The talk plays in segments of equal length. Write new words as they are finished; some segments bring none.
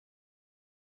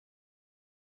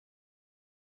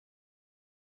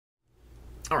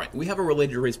All right, we have a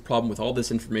related race problem with all this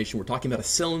information. We're talking about a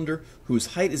cylinder whose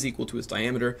height is equal to its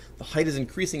diameter. The height is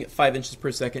increasing at 5 inches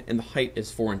per second, and the height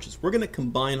is 4 inches. We're going to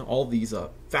combine all these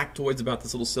factoids about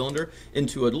this little cylinder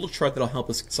into a little chart that'll help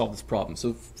us solve this problem.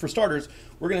 So for starters,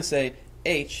 we're going to say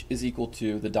h is equal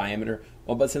to the diameter.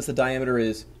 Well, but since the diameter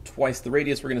is twice the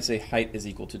radius, we're going to say height is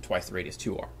equal to twice the radius,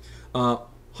 2r.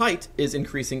 Height is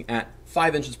increasing at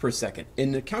 5 inches per second.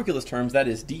 In the calculus terms, that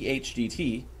is dh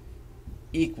dt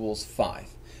equals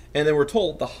 5. And then we're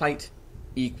told the height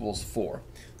equals 4.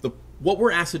 What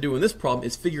we're asked to do in this problem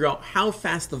is figure out how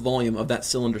fast the volume of that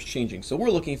cylinder is changing. So we're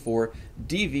looking for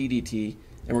dv dt,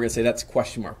 and we're going to say that's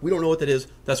question mark. We don't know what that is.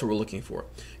 That's what we're looking for.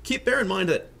 Bear in mind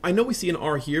that I know we see an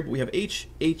r here, but we have h,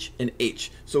 h, and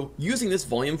h. So using this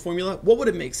volume formula, what would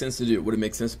it make sense to do? Would it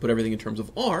make sense to put everything in terms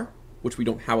of r, which we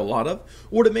don't have a lot of,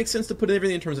 or would it make sense to put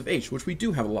everything in terms of h, which we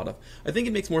do have a lot of? I think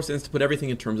it makes more sense to put everything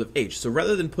in terms of h. So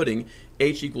rather than putting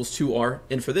h equals 2r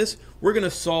in for this, we're going to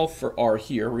solve for r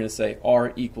here. We're going to say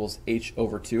r equals h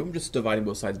over 2. I'm just dividing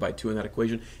both sides by 2 in that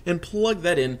equation, and plug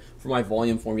that in for my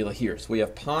volume formula here. So we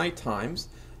have pi times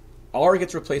r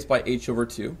gets replaced by h over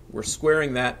 2. We're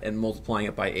squaring that and multiplying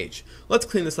it by h. Let's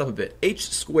clean this up a bit.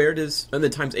 H squared is, and then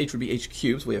times h would be h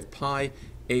cubed. So we have pi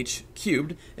h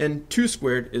cubed, and 2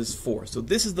 squared is 4. So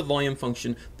this is the volume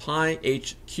function pi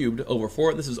h cubed over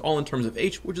 4. This is all in terms of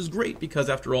h, which is great because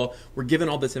after all, we're given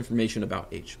all this information about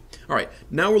h. All right,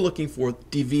 now we're looking for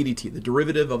dv dt, the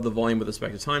derivative of the volume with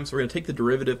respect to time. So we're going to take the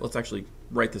derivative. Let's actually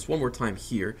write this one more time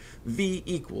here. V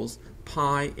equals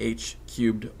pi h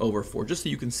cubed over 4, just so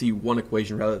you can see one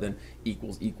equation rather than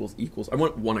equals, equals, equals. I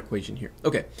want one equation here.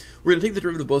 Okay, we're going to take the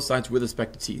derivative of both sides with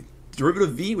respect to t. The derivative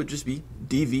of v would just be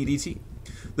dv dt.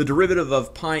 The derivative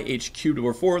of pi h cubed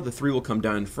over 4, the 3 will come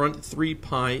down in front, 3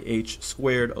 pi h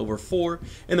squared over 4,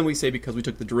 and then we say because we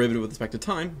took the derivative with respect to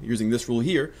time, using this rule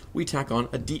here, we tack on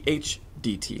a dh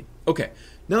dt. Okay,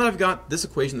 now that I've got this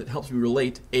equation that helps me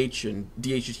relate h and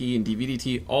dh dt and dv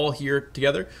dt all here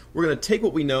together, we're going to take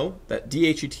what we know, that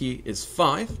dh dt is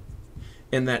 5,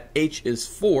 and that h is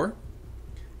 4,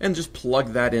 and just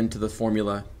plug that into the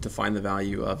formula to find the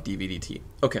value of dv dt.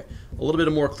 Okay, a little bit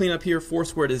of more cleanup here. 4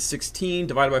 squared is 16,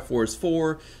 divided by 4 is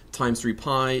 4, times 3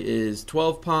 pi is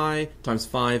 12 pi, times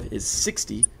 5 is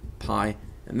 60 pi,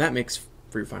 and that makes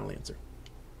for your final answer.